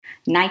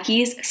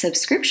Nike's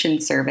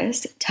subscription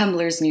service,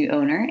 Tumblr's new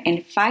owner,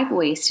 and 5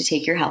 ways to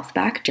take your health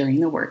back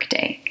during the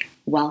workday.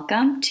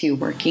 Welcome to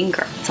Working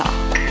Girl Talk.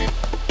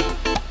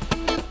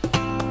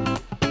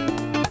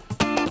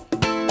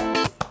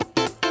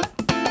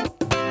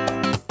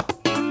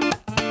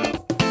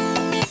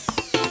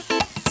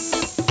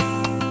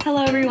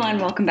 Hello everyone,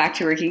 welcome back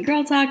to Working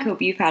Girl Talk.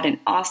 Hope you've had an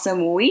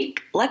awesome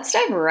week. Let's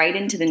dive right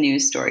into the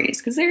news stories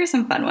because there are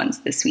some fun ones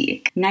this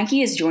week.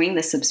 Nike is joining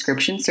the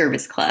Subscription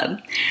Service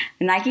Club.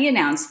 Nike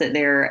announced that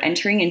they're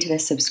entering into the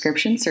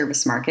subscription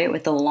service market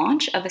with the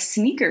launch of a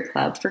sneaker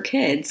club for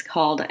kids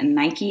called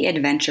Nike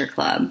Adventure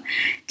Club.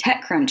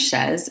 TechCrunch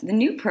says the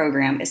new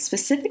program is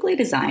specifically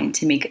designed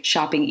to make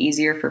shopping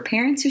easier for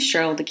parents who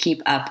struggle to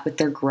keep up with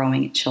their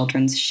growing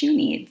children's shoe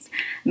needs.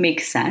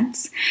 Makes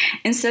sense.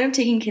 Instead of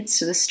taking kids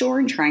to the store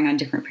and trying on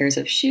different pairs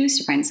of shoes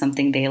to find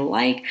something they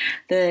like,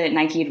 the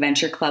Nike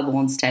Adventure Club will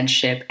instead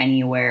ship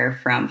anywhere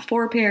from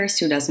 4 pairs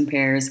to a dozen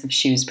pairs of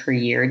shoes per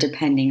year,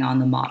 depending on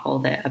the model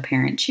that a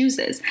parent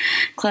chooses.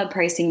 Club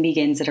pricing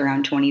begins at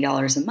around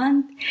 $20 a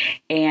month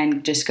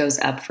and just goes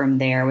up from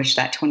there, which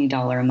that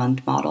 $20 a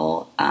month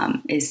model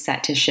is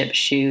set to ship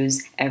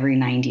shoes every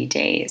 90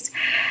 days.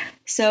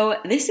 So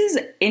this is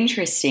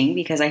interesting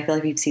because I feel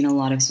like we've seen a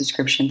lot of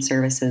subscription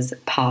services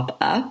pop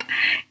up,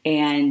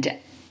 and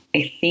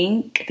I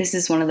think this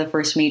is one of the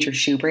first major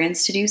shoe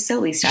brands to do so.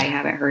 At least I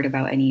haven't heard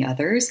about any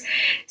others.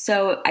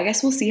 So I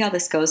guess we'll see how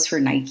this goes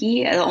for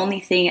Nike. The only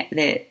thing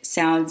that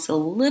sounds a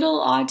little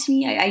odd to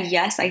me,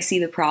 yes, I see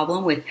the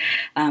problem with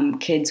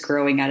kids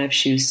growing out of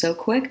shoes so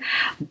quick,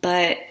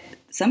 but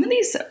some of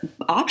these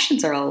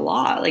options are a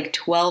lot, like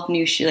 12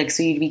 new shoes. Like,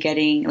 so you'd be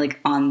getting, like,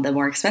 on the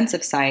more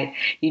expensive side,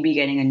 you'd be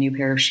getting a new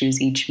pair of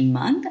shoes each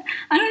month.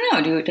 I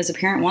don't know. Does a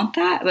parent want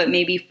that? But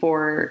maybe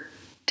 4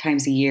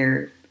 times a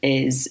year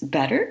is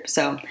better.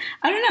 So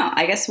I don't know.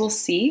 I guess we'll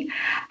see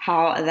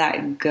how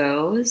that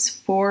goes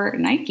for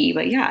Nike.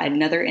 But yeah,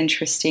 another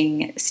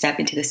interesting step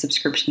into the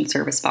subscription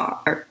service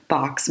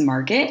box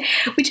market,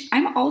 which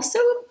I'm also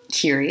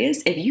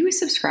curious if you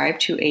subscribe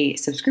to a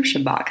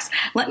subscription box.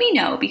 Let me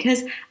know,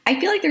 because I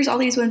feel like there's all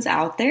these ones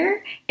out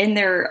there and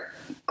they're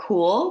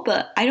cool,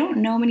 but I don't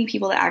know many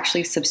people that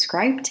actually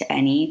subscribe to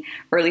any,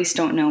 or at least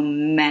don't know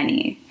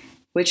many.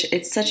 Which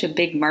it's such a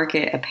big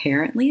market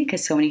apparently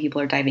because so many people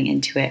are diving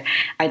into it.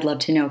 I'd love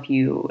to know if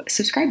you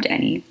subscribe to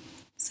any.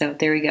 So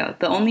there we go.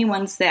 The only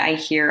ones that I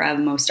hear of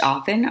most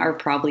often are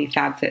probably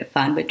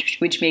FabFitFun,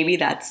 which maybe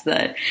that's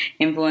the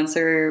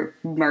influencer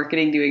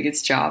marketing doing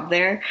its job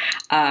there,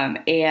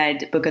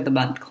 and Book of the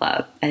Month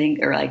Club. I think,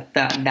 or like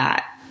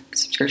that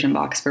subscription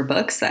box for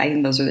books. I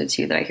think those are the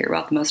 2 that I hear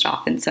about the most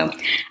often. So I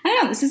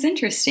don't know. This is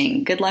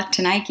interesting. Good luck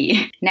to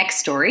Nike. Next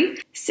story.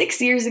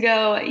 6 years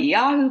ago,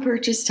 Yahoo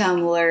purchased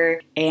Tumblr,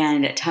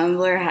 and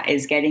Tumblr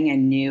is getting a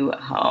new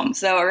home.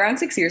 So around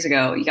 6 years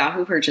ago,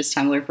 Yahoo purchased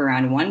Tumblr for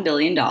around $1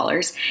 billion.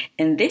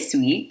 And this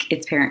week,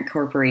 its parent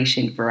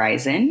corporation,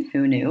 Verizon,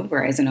 who knew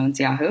Verizon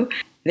owns Yahoo,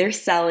 they're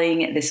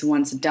selling this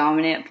once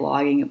dominant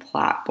blogging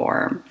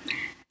platform.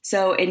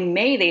 So in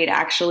May, they had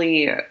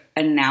actually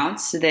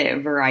announced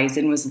that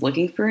Verizon was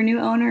looking for a new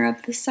owner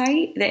of the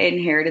site that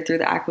inherited through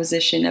the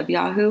acquisition of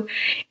Yahoo.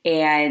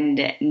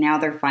 And now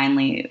they're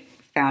finally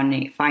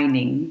getting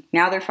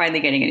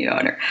a new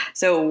owner.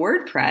 So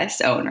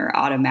WordPress owner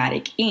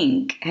Automattic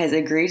Inc. has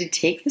agreed to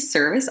take the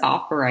service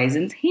off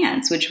Verizon's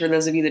hands, which, for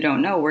those of you that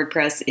don't know,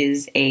 WordPress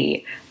is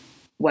a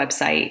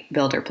website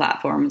builder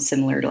platform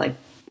similar to like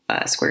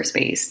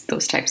Squarespace,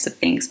 those types of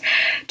things.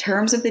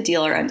 Terms of the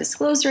deal are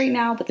undisclosed right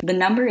now, but the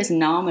number is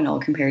nominal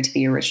compared to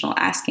the original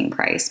asking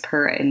price,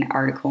 per an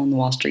article in the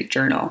Wall Street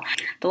Journal.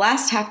 The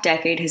last half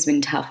decade has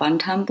been tough on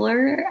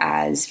Tumblr,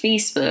 as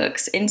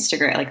Facebook's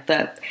Instagram, like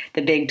the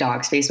big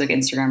dogs, Facebook,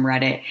 Instagram,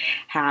 Reddit,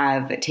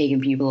 have taken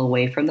people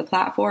away from the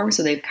platform,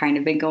 so they've kind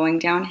of been going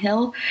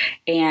downhill.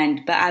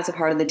 But as a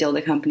part of the deal,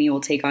 the company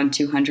will take on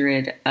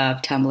 200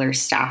 of Tumblr's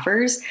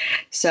staffers.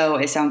 So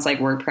it sounds like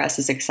WordPress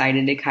is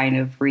excited to kind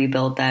of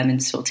rebuild them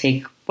and still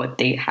take what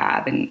they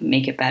have and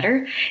make it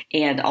better.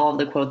 And all of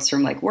the quotes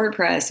from like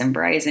WordPress and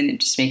Verizon, it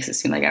just makes it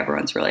seem like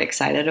everyone's really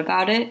excited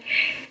about it.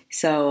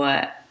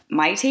 So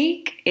my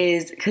take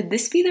is, could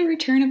this be the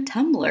return of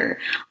Tumblr?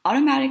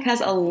 Automattic has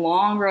a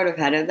long road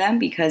ahead of them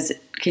because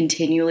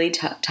continually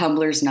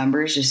Tumblr's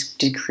numbers just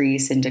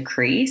decrease and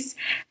decrease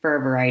for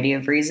a variety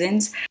of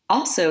reasons.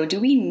 Also, do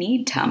we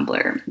need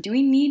Tumblr? Do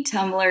we need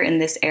Tumblr in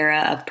this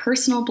era of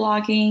personal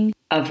blogging,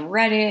 of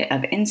Reddit,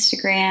 of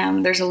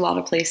Instagram? There's a lot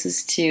of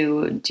places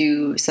to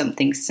do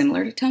something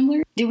similar to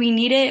Tumblr. Do we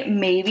need it?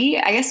 Maybe.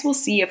 I guess we'll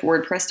see if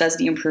WordPress does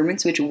the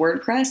improvements, which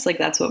WordPress, like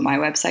that's what my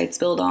website's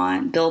built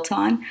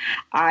on.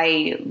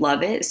 I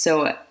love it.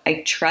 So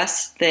I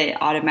trust that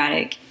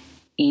Automattic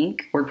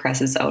Inc.,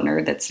 WordPress's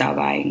owner that's now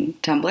buying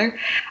Tumblr,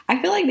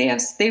 I feel like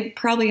they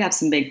probably have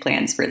some big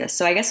plans for this.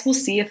 So I guess we'll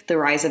see if the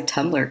rise of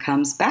Tumblr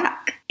comes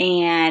back.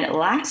 And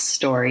last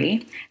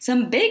story,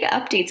 some big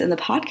updates in the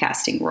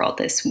podcasting world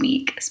this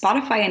week.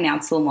 Spotify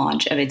announced the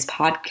launch of its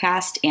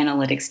podcast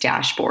analytics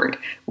dashboard,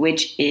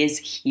 which is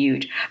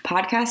huge.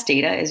 Podcast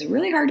data is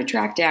really hard to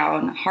track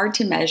down, hard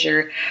to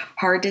measure,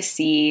 hard to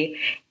see,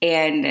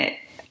 and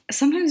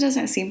sometimes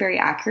doesn't seem very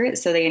accurate.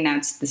 So they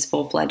announced this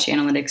full-fledged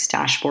analytics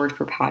dashboard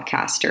for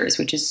podcasters,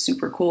 which is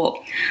super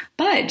cool.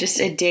 But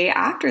just a day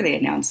after they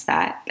announced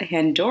that,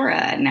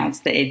 Pandora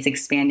announced that it's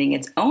expanding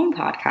its own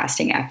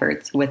podcasting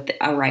efforts with the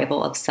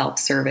arrival of a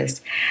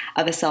self-service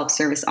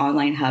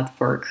online hub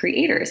for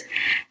creators.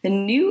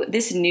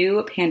 This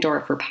new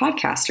Pandora for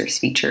Podcasters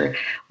feature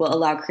will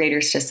allow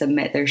creators to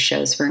submit their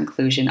shows for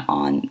inclusion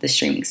on the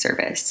streaming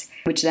service,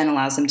 which then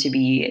allows them to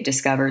be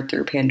discovered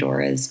through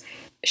Pandora's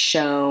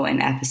show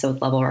and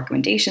episode level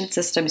recommendation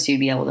system, so you'd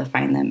be able to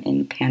find them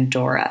in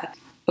Pandora.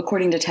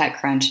 According to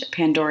TechCrunch,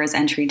 Pandora's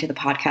entry into the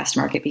podcast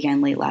market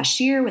began late last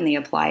year when they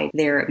applied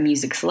their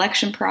music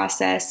selection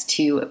process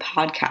to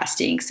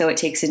podcasting. So it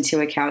takes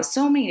into account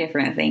so many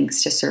different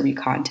things to serve you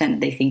content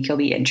they think you'll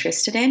be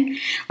interested in,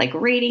 like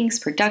ratings,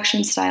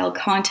 production style,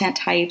 content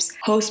types,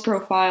 host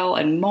profile,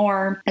 and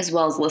more, as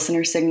well as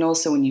listener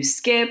signals. So when you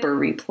skip or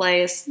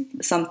replay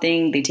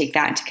something, they take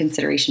that into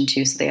consideration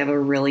too. So they have a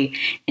really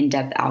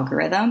in-depth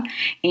algorithm.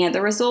 And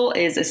the result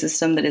is a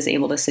system that is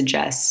able to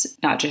suggest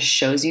not just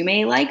shows you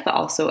may like, but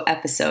also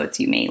episodes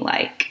you may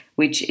like,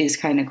 which is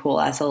kind of cool.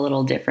 That's a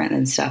little different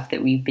than stuff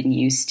that we've been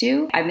used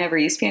to. I've never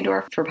used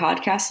Pandora for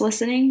podcast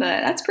listening,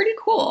 but that's pretty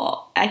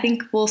cool. I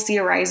think we'll see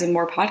a rise in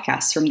more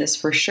podcasts from this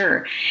for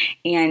sure.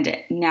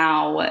 And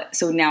now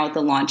with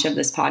the launch of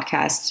this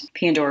podcast,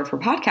 Pandora for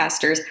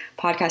Podcasters,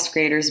 podcast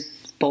creators,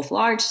 both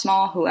large,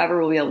 small, whoever,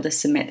 will be able to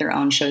submit their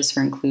own shows for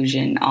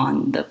inclusion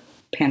on the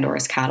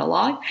Pandora's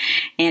catalog.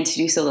 And to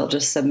do so, they'll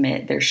just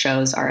submit their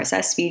show's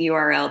RSS feed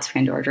URL to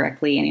Pandora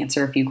directly and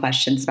answer a few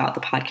questions about the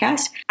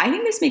podcast. I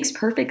think this makes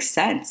perfect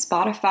sense.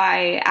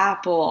 Spotify,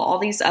 Apple, all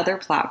these other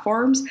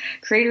platforms,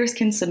 creators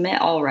can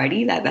submit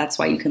already. That's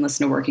why you can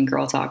listen to Working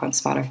Girl Talk on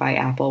Spotify,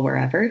 Apple,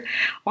 wherever.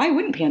 Why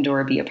wouldn't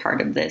Pandora be a part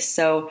of this?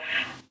 So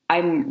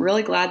I'm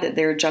really glad that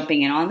they're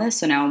jumping in on this.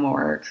 So now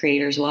more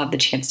creators will have the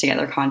chance to get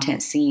their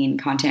content seen,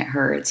 content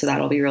heard. So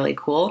that'll be really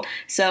cool.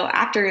 So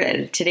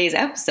after today's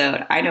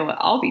episode, I know what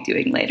I'll be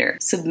doing later,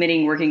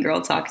 submitting Working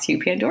Girl Talk to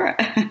Pandora.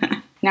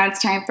 Now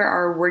it's time for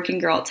our Working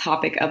Girl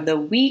topic of the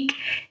week.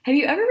 Have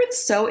you ever been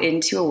so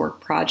into a work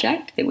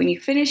project that when you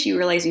finish, you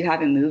realize you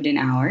haven't moved in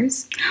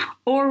hours?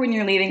 Or when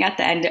you're leaving at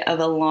the end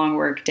of a long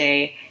work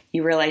day,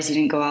 you realize you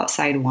didn't go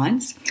outside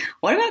once?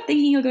 What about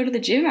thinking you'll go to the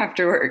gym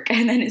after work,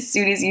 and then as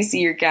soon as you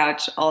see your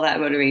couch, all that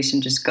motivation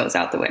just goes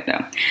out the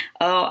window?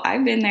 Oh,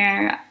 I've been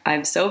there.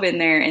 I've so been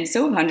there, and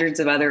so have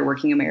hundreds of other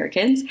working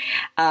Americans.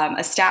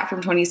 A stat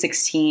from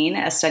 2016,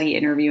 a study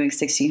interviewing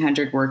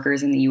 1,600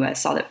 workers in the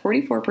U.S. saw that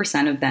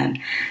 44% of them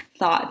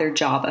thought their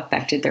job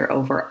affected their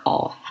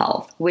overall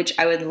health, which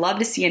I would love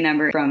to see a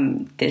number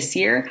from this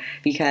year,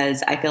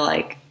 because I feel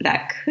like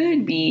that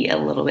could be a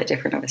little bit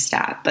different of a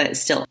stat, but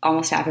still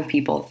almost half of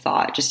people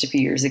thought just a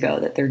few years ago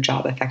that their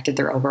job affected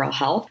their overall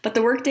health. But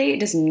the workday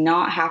does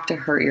not have to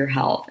hurt your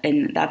health,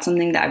 and that's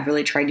something that I've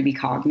really tried to be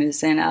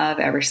cognizant of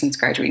ever since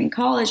graduating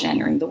college and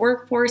entering the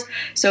workforce.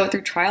 So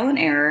through trial and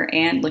error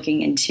and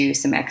looking into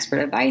some expert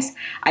advice,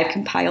 I've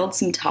compiled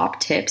some top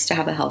tips to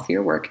have a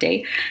healthier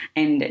workday.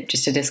 And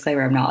just a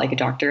disclaimer, I'm not like a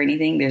doctor or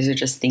anything. These are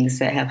just things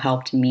that have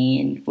helped me,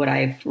 and what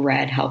I've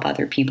read help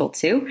other people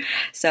too.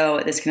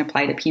 So this can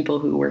apply to people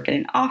who work in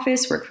an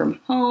office, work from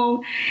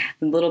home,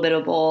 a little bit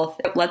of both.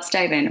 Let's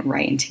dive in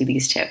right into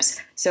these tips.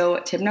 So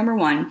tip number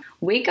 1,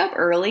 wake up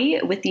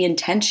early with the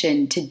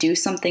intention to do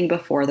something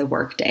before the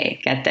workday.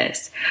 Get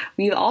this.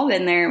 We've all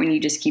been there when you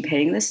just keep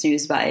hitting the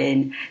snooze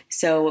button.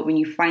 So when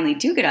you finally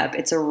do get up,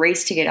 it's a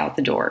race to get out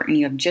the door, and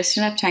you have just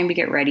enough time to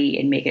get ready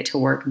and make it to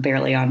work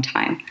barely on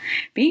time.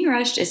 Being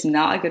rushed is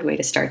not a good way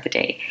to start the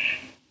day.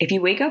 If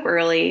you wake up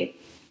early,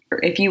 or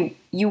if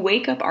you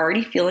wake up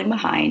already feeling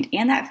behind,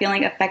 and that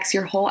feeling affects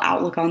your whole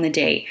outlook on the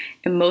day.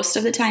 And most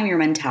of the time, your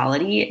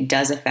mentality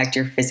does affect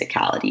your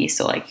physicality.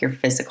 So like your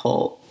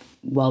physical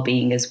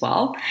well-being as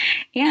well.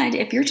 And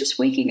if you're just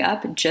waking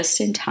up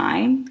just in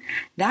time,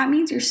 that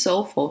means your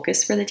sole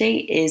focus for the day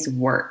is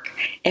work.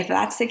 If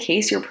that's the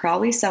case, you're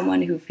probably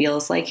someone who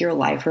feels like your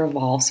life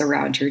revolves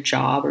around your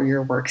job or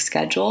your work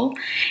schedule,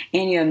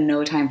 and you have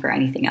no time for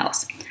anything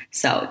else.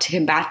 So to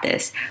combat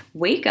this,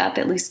 wake up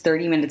at least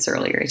 30 minutes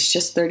earlier. It's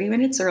just 30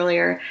 minutes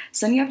earlier,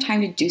 so then you have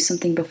time to do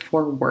something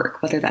before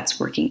work, whether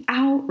that's working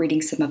out,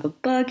 reading some of a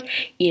book,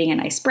 eating a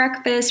nice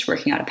breakfast,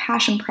 working on a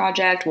passion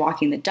project,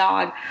 walking the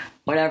dog,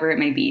 whatever it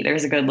may be.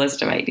 There's a good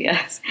list of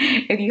ideas.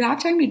 If you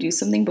have time to do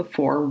something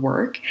before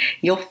work,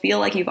 you'll feel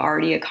like you've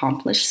already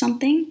accomplished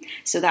something,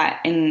 so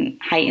that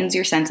heightens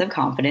your sense of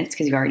confidence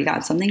because you've already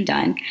got something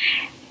done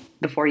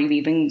before you've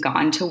even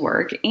gone to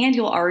work, and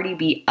you'll already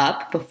be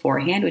up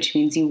beforehand, which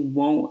means you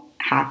won't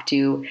have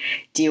to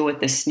deal with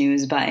the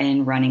snooze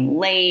button, running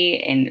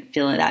late, and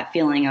feeling that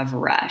feeling of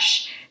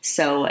rush.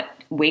 So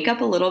wake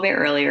up a little bit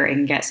earlier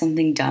and get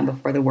something done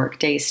before the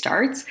workday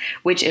starts,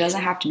 which it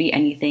doesn't have to be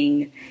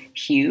anything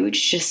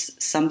huge,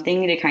 just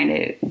something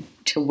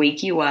to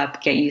wake you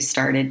up, get you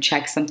started,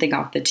 check something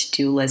off the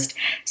to-do list,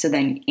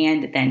 then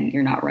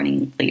you're not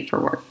running late for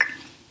work.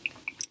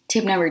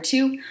 Tip number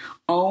 2,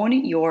 own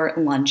your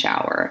lunch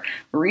hour.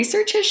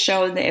 Research has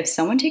shown that if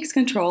someone takes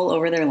control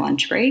over their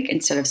lunch break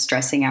instead of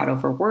stressing out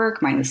over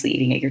work, mindlessly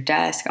eating at your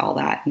desk, all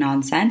that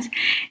nonsense,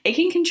 it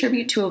can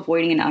contribute to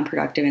avoiding an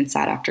unproductive and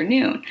sad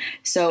afternoon.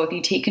 So if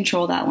you take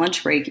control of that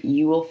lunch break,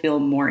 you will feel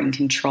more in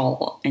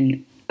control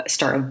and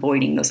start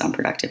avoiding those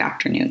unproductive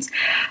afternoons.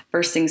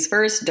 First things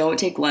first, don't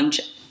take lunch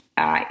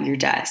at your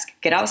desk.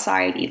 Get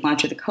outside, eat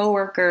lunch with a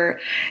coworker,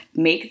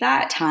 make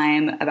that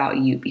time about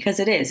you, because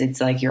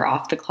it's like you're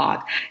off the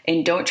clock,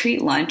 and don't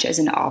treat lunch as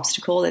an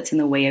obstacle that's in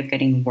the way of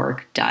getting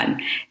work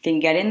done. Then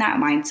get in that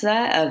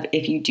mindset of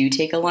if you do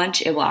take a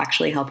lunch, it will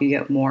actually help you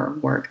get more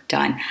work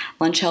done.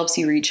 Lunch helps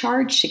you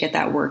recharge to get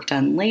that work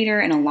done later.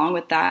 And along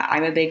with that,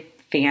 I'm a big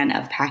fan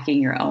of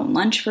packing your own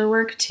lunch for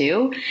work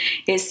too.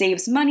 It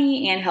saves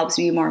money and helps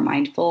you be more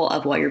mindful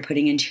of what you're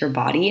putting into your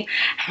body.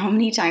 How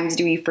many times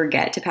do we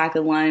forget to pack a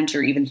lunch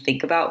or even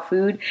think about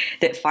food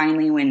that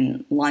finally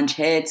when lunch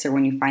hits or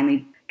when you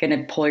finally going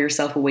to pull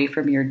yourself away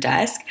from your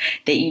desk,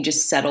 that you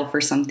just settle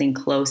for something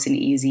close and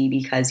easy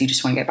because you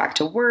just want to get back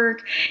to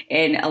work.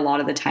 And a lot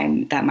of the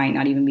time that might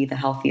not even be the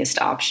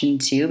healthiest option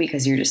too,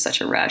 because you're just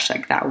such a rush,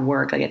 like that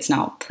work, like it's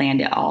not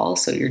planned at all.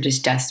 So you're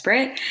just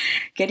desperate.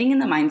 Getting in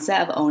the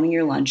mindset of owning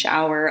your lunch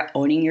hour,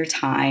 owning your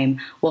time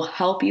will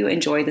help you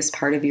enjoy this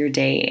part of your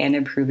day and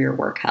improve your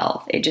work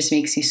health. It just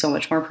makes you so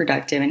much more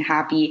productive and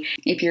happy.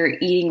 If you're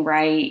eating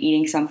right,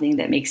 eating something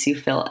that makes you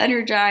feel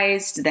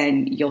energized,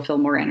 then you'll feel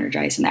more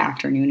energized in the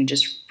afternoon, and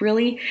just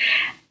really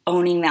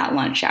owning that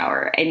lunch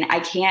hour. And I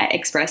can't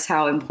express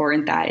how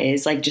important that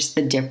is, like just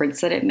the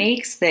difference that it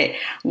makes, that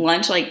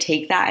lunch, like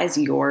take that as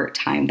your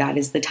time. That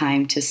is the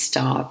time to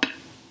stop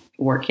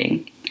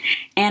working.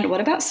 And what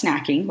about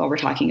snacking? While we're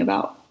talking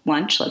about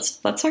lunch, let's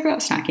talk about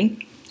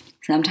snacking.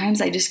 Sometimes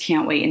I just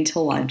can't wait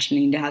until lunch. I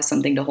need to have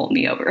something to hold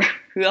me over.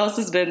 Who else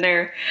has been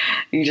there?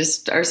 You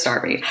just are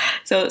starving.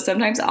 So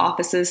sometimes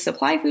offices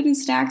supply food and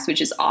snacks, which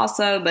is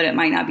awesome, but it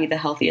might not be the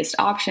healthiest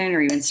option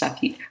or even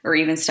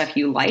stuff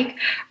you like.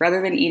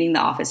 Rather than eating the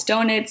office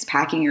donuts,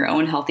 packing your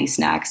own healthy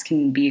snacks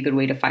can be a good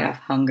way to fight off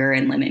hunger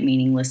and limit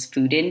meaningless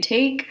food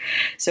intake.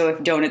 So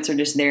if donuts are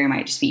just there, you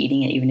might just be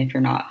eating it even if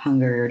you're not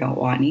hungry or don't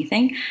want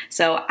anything.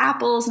 So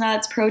apples,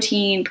 nuts,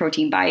 protein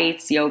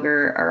bites,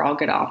 yogurt are all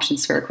good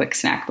options for a quick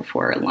snack before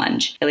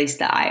lunch, at least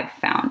that I've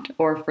found,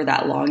 or for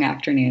that long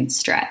afternoon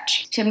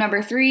stretch. Tip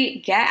number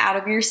 3, get out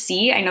of your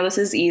seat. I know this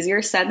is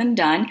easier said than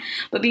done,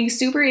 but being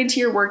super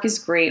into your work is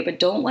great, but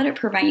don't let it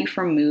prevent you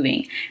from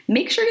moving.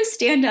 Make sure to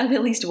stand up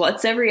at least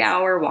once every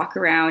hour, walk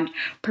around.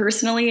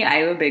 Personally, I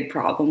have a big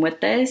problem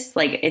with this.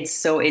 Like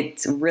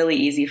it's really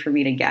easy for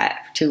me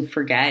to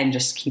forget and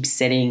just keep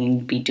sitting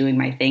and be doing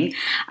my thing.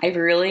 I've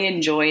really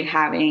enjoyed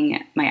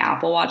having my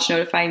Apple Watch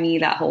notify me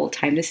that whole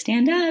time to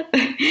stand up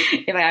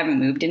if I haven't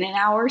moved in an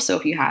hour. So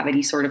if you have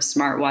any sort of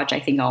smartwatch, I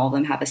think all of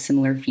them have a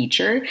similar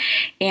feature.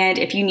 And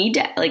if you need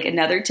to, like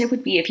another tip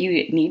would be if you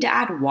need to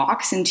add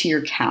walks into your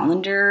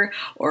calendar,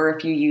 or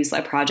if you use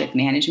a project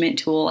management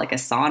tool like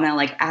Asana,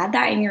 like add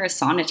that in your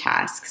Asana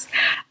tasks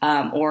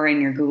or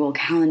in your Google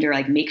Calendar.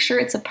 Like make sure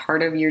it's a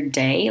part of your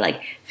day,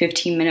 like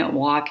 15-minute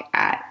walk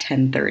at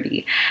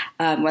 10:30.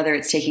 Whether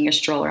it's taking a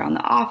stroll around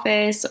the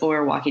office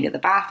or walking to the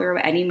bathroom,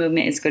 any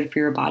movement is good for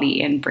your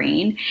body and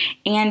brain.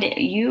 And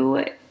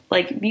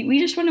we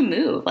just want to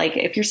move. Like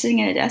if you're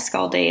sitting at a desk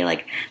all day,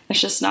 like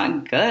that's just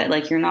not good.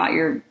 Like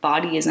your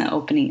body isn't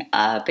opening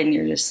up and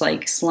you're just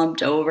like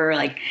slumped over.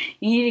 Like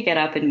you need to get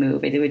up and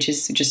move, which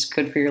is just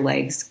good for your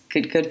legs,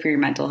 good for your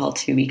mental health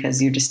too,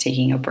 because you're just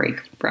taking a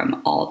break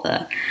from all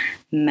the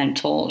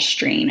mental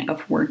strain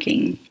of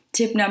working.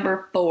 Tip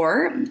number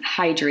 4,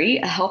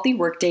 hydrate. A healthy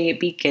workday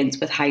begins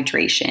with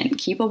hydration.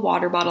 Keep a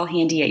water bottle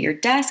handy at your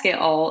desk at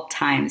all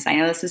times. I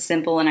know this is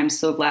simple, and I'm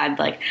so glad,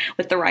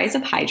 with the rise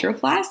of Hydro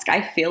Flask,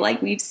 I feel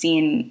like we've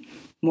seen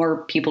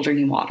more people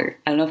drinking water.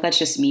 I don't know if that's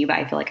just me, but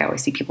I feel like I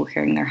always see people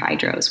carrying their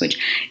hydros, which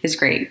is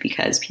great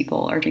because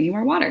people are drinking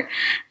more water.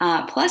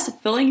 Plus,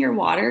 filling your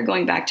water,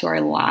 going back to our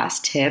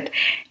last tip,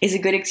 is a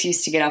good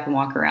excuse to get up and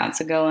walk around.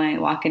 So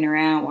walking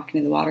around, walking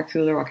to the water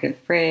cooler, walking to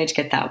the fridge,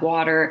 get that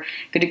water.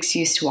 Good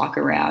excuse to walk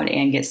around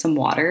and get some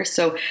water.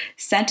 So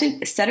set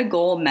a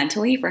goal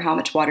mentally for how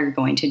much water you're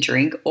going to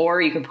drink,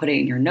 or you can put it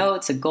in your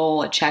notes, a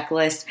goal, a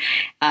checklist.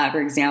 For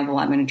example,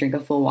 I'm going to drink a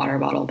full water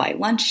bottle by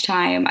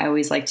lunchtime. I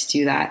always like to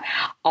do that.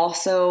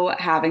 Also,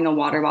 having a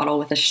water bottle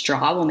with a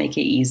straw will make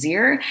it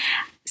easier.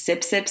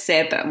 Sip, sip,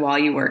 sip while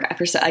you work.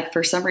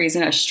 For some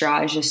reason, a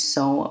straw is just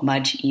so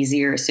much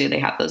easier. So they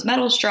have those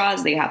metal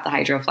straws. They have the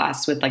Hydro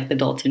Flasks with the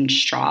built-in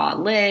straw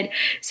lid.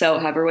 So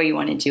however way you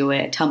want to do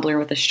it, tumbler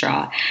with a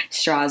straw.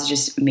 Straws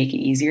just make it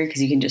easier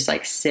because you can just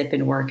sip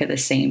and work at the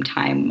same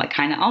time,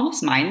 kind of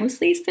almost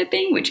mindlessly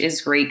sipping, which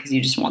is great because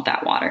you just want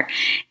that water.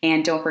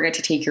 And don't forget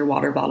to take your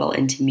water bottle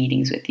into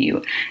meetings with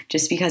you.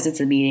 Just because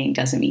it's a meeting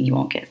doesn't mean you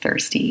won't get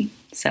thirsty.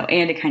 So,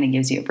 and it kind of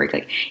gives you a break.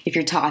 Like if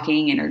you're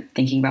talking and are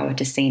thinking about what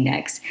to say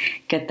next,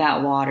 get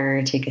that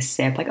water, take a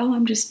sip, like, oh,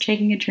 I'm just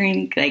taking a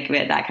drink. Like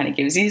that kind of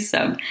gives you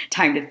some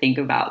time to think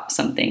about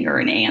something or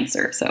an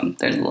answer. So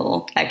there's a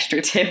little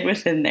extra tip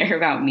within there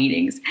about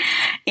meetings.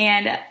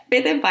 And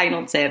fifth and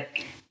final tip,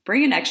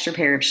 bring an extra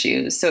pair of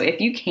shoes. So if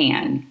you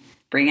can,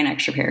 bring an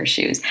extra pair of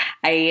shoes.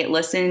 I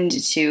listened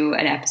to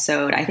an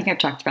episode, I think I've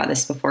talked about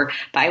this before,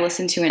 but I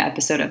listened to an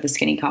episode of the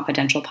Skinny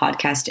Confidential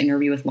podcast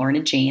interview with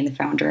Lorna Jane, the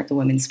founder of the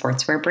women's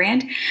sportswear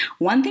brand.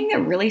 One thing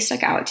that really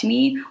stuck out to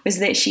me was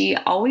that she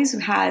always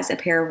has a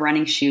pair of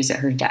running shoes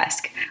at her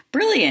desk.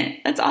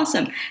 Brilliant. That's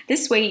awesome.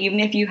 This way, even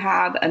if you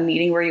have a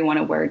meeting where you want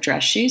to wear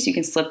dress shoes, you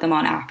can slip them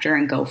on after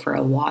and go for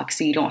a walk.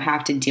 So you don't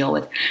have to deal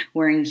with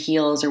wearing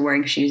heels or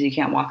wearing shoes you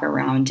can't walk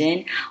around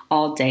in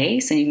all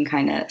day. So you can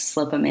kind of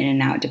slip them in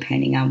and out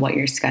depending on what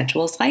your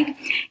schedule is like.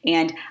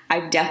 And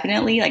I've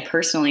definitely, like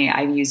personally,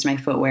 I've used my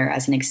footwear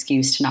as an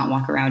excuse to not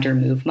walk around or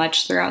move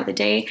much throughout the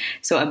day.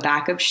 So a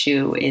backup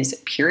shoe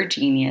is pure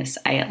genius.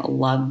 I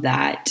love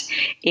that.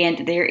 And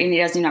it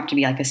doesn't even have to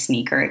be like a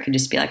sneaker. It could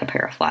just be like a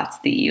pair of flats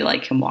that you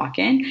like can walk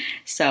in.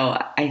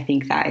 So I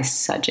think that is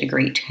such a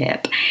great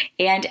tip.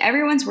 And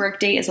everyone's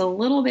workday is a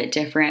little bit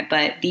different,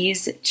 but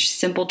these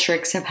simple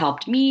tricks have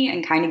helped me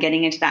and kind of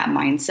getting into that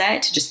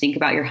mindset to just think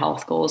about your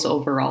health goals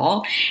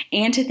overall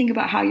and to think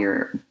about how your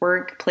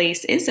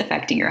workplace is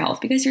affecting your health,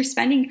 because you're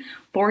spending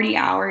 40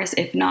 hours,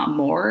 if not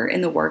more,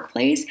 in the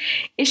workplace.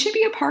 It should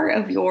be a part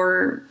of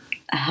your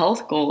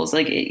health goals.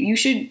 Like you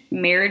should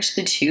marriage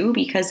the two,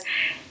 because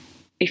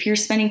if you're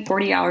spending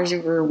 40 hours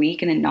over a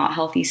week in a not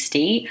healthy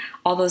state,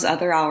 all those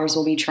other hours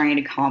will be trying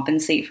to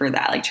compensate for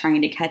that, like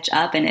trying to catch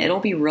up, and it'll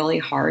be really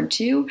hard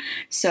to.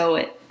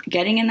 So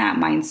getting in that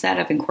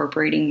mindset of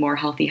incorporating more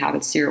healthy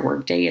habits to your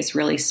workday is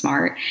really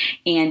smart.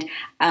 And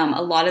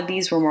a lot of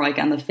these were more like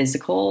on the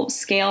physical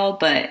scale,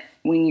 but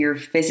when you're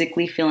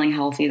physically feeling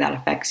healthy, that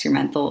affects your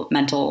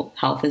mental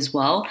health as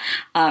well.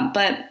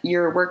 But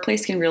your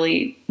workplace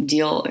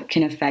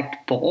can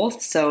affect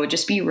both. So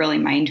just be really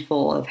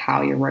mindful of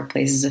how your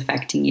workplace is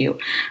affecting you.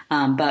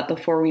 But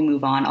before we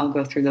move on, I'll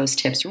go through those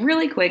tips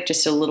really quick,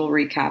 just a little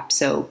recap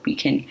so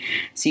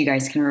you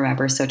guys can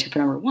remember. So tip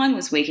number 1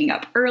 was waking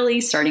up early,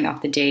 starting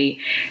off the day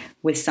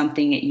with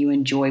something that you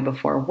enjoy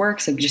before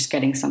work. So just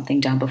getting something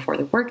done before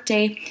the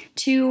workday.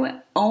 2,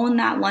 own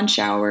that lunch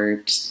hour.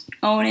 Just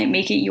own it,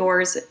 make it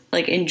yours.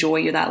 Like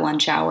enjoy that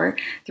lunch hour.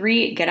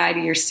 3, get out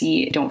of your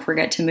seat. Don't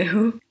forget to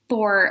move.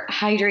 4,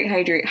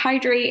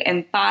 hydrate.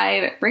 And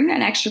 5, bring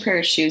an extra pair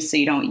of shoes so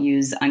you don't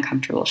use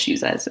uncomfortable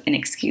shoes as an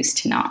excuse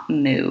to not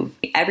move.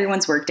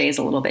 Everyone's workday is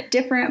a little bit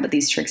different, but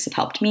these tricks have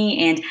helped me.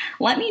 And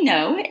let me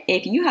know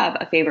if you have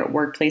a favorite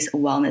workplace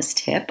wellness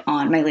tip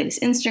on my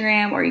latest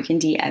Instagram, or you can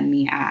DM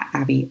me at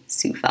Abby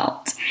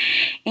Sufelt.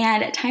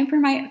 And time for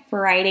my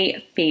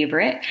Friday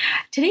favorite.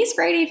 Today's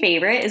Friday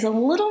favorite is a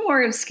little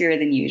more obscure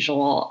than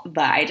usual,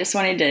 but I just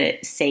wanted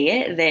to say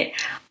it that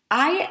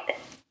I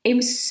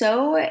am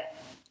so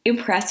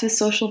impressed with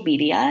social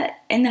media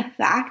and the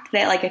fact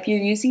that, like, if you're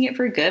using it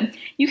for good,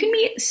 you can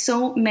meet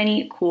so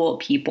many cool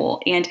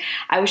people. And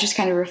I was just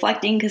kind of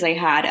reflecting because I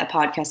had a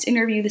podcast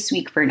interview this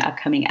week for an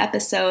upcoming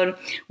episode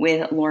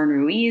with Lauren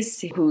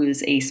Ruiz,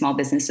 who's a small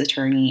business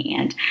attorney,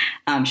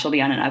 and she'll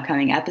be on an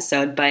upcoming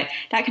episode. But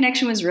that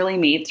connection was really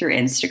made through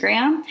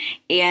Instagram,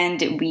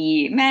 and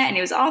we met, and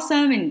it was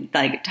awesome, and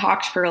like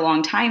talked for a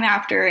long time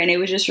after, and it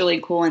was just really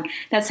cool. And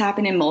that's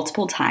happened in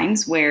multiple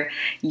times where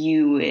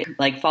you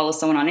like follow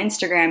someone on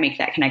Instagram, make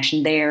that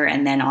connection there,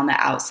 and then on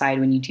the outside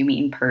when you do meet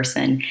in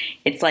person,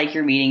 it's like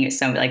you're meeting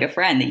somebody, like a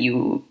friend that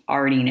you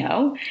already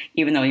know,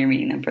 even though you're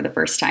meeting them for the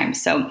first time.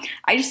 So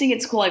I just think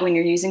it's cool, like when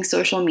you're using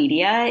social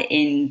media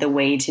in the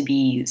way to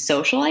be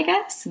social, I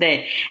guess,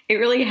 that it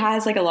really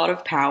has like a lot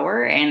of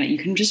power and you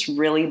can just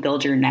really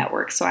build your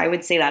network. So I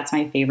would say that's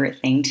my favorite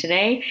thing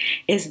today,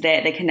 is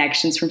that the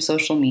connections from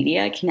social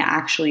media can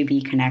actually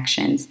be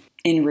connections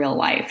in real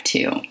life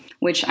too.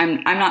 Which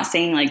I'm not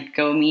saying like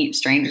go meet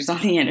strangers on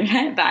the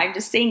internet, but I'm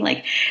just saying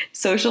like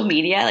social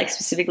media, like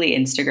specifically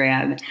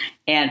Instagram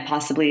and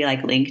possibly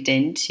like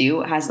LinkedIn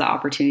too, has the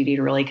opportunity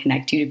to really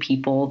connect you to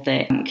people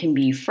that can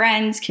be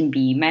friends, can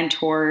be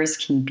mentors,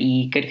 can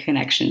be good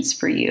connections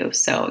for you.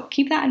 So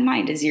keep that in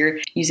mind as you're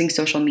using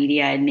social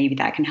media, and maybe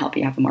that can help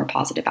you have a more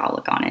positive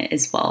outlook on it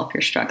as well if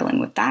you're struggling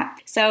with that.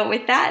 So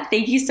with that,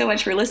 thank you so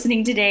much for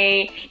listening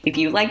today. If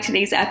you liked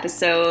today's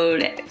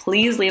episode,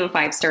 please leave a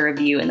 5-star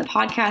review in the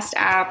podcast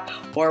app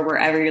or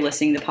wherever you're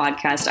listening to the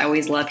podcast. I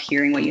always love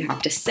hearing what you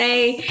have to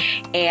say.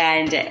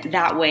 And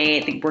that way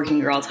the Working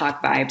Girl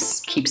Talk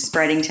vibes keep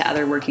spreading to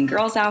other working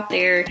girls out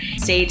there.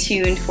 Stay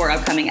tuned for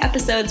upcoming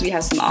episodes. We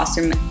have some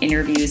awesome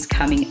interviews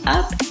coming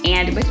up.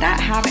 And with that,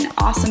 have an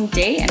awesome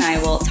day, and I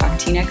will talk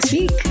to you next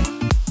week.